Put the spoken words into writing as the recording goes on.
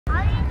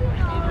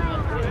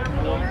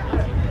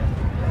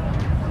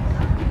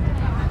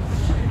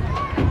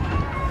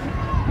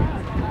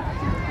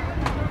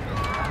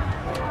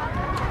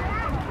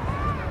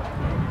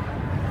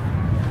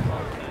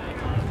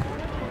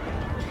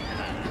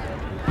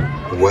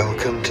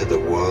Welcome to the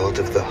world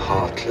of the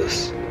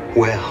heartless,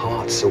 where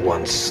hearts are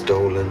once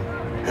stolen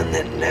and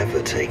then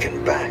never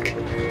taken back.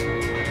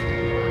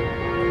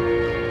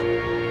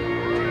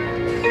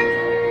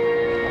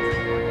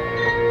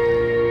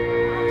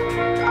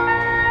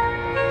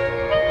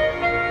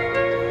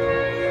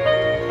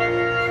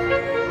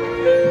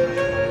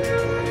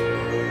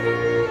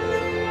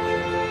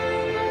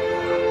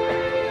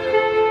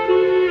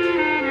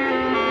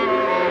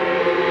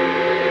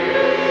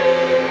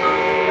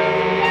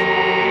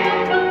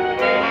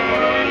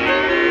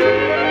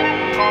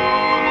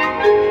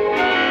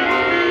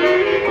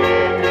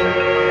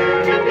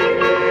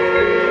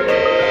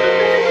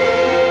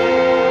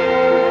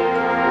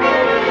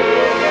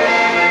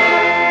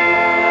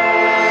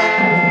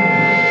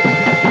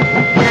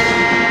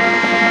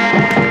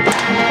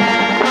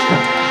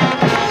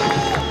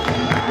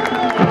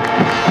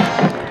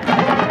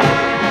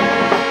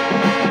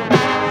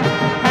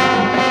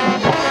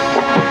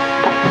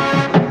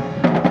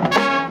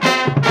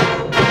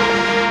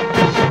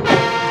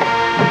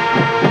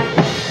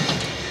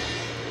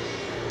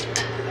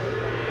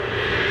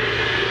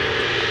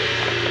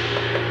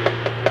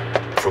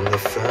 From the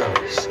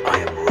furnace I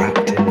am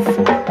wrapped in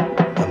foil,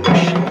 a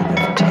machine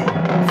of tin,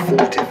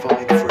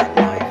 fortified for a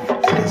life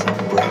that is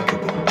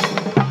unbreakable.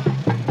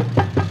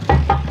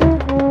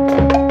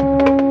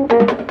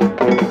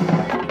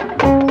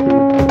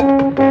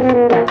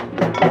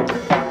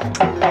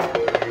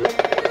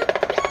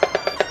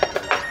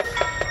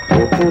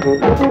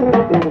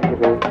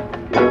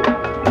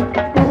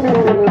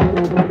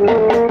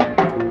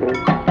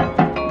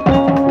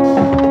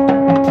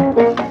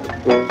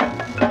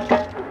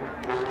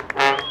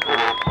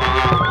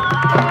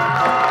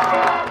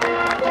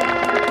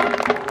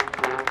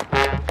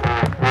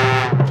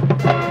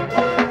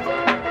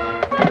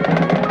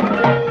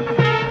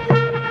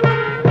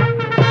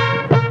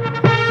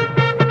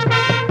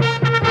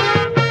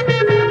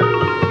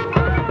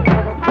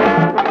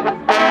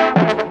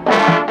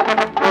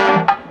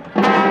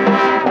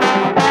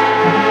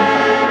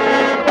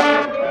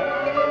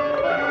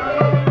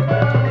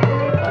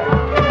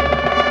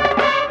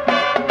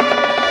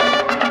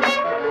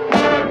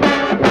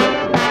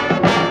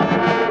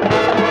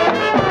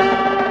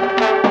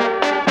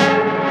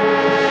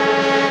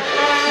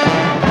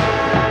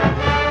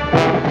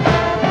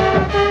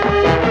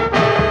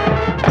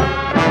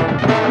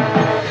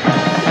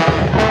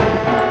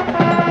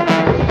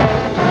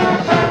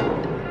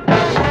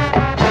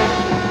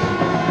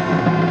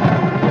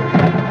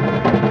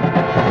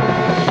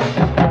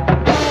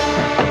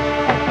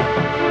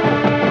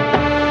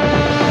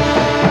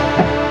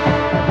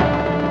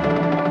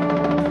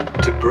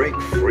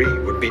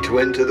 To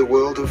enter the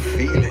world of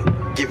feeling,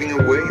 giving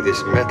away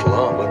this metal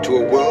armor to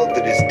a world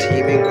that is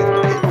teeming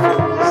with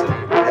pitfalls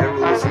and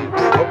perils and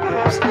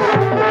problems.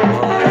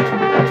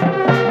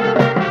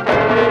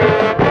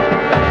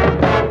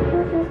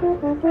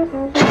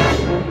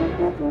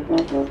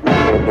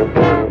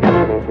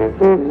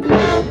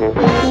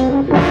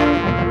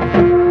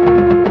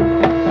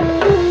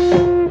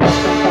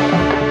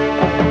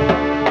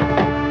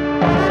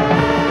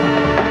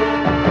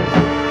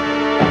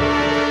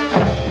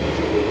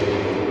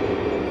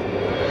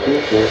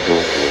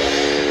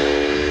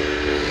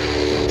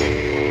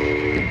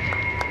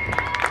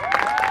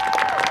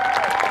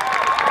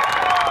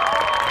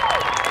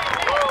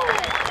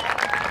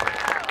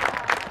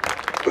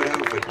 But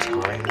over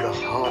time, the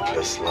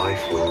heartless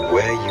life will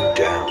wear you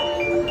down.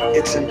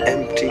 It's an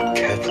empty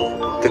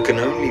kettle that can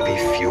only be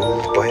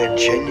fueled by a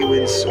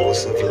genuine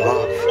source of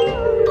love.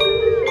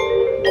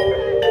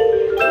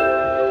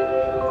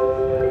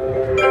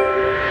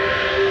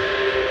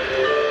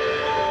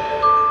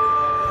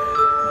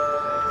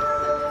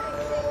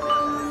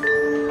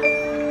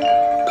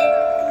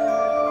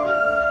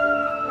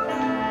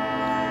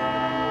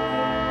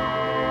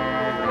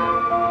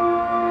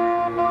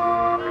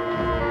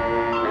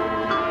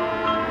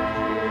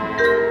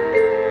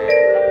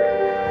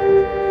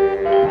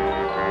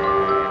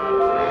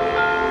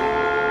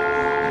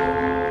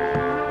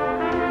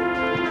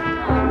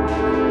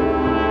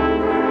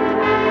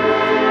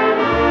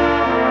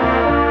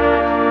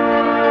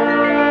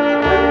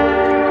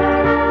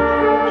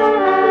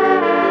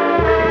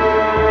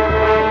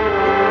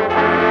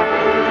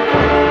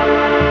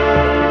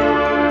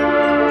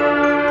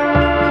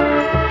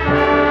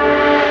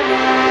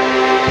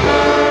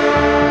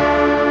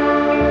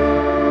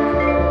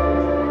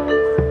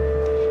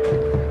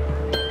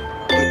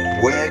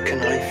 Where can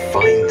I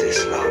find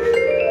this love?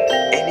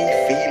 Any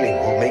feeling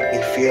will make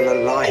me feel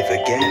alive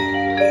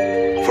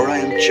again. For I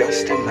am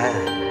just a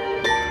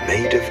man,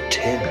 made of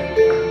tin.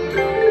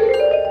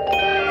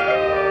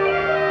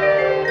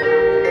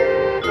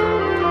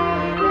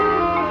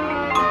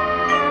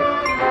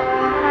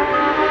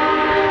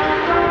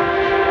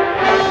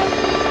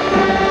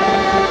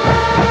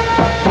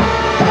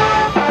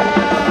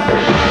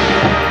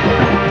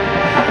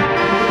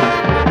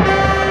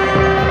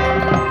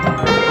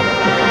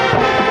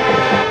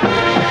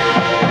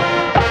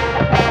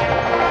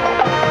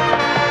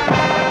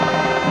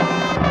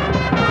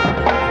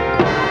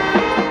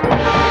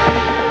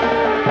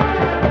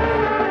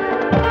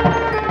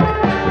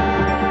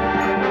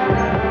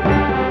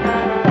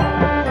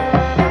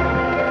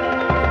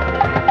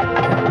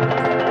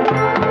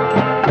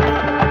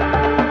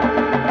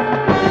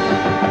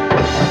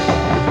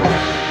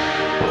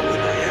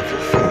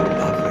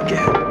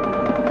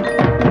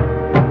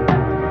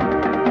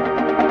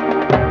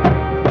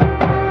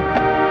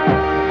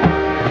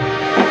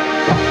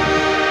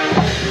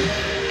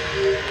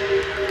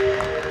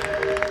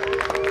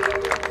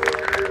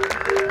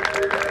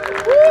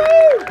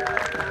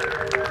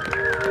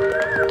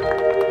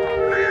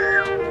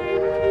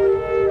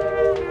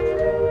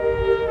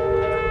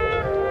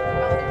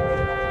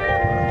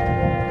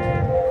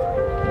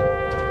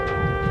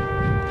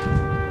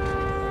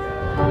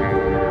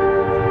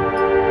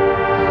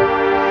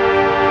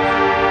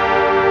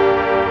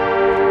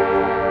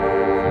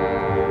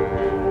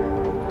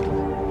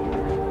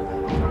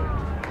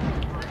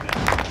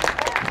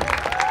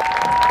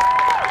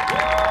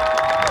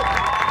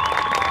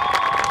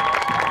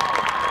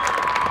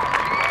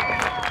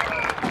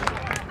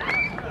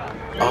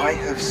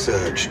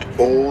 searched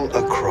all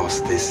across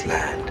this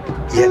land.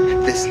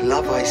 Yet this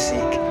love I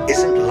seek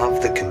isn't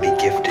love that can be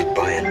gifted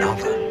by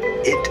another.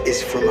 It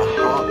is from a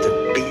heart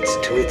that beats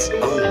to its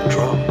own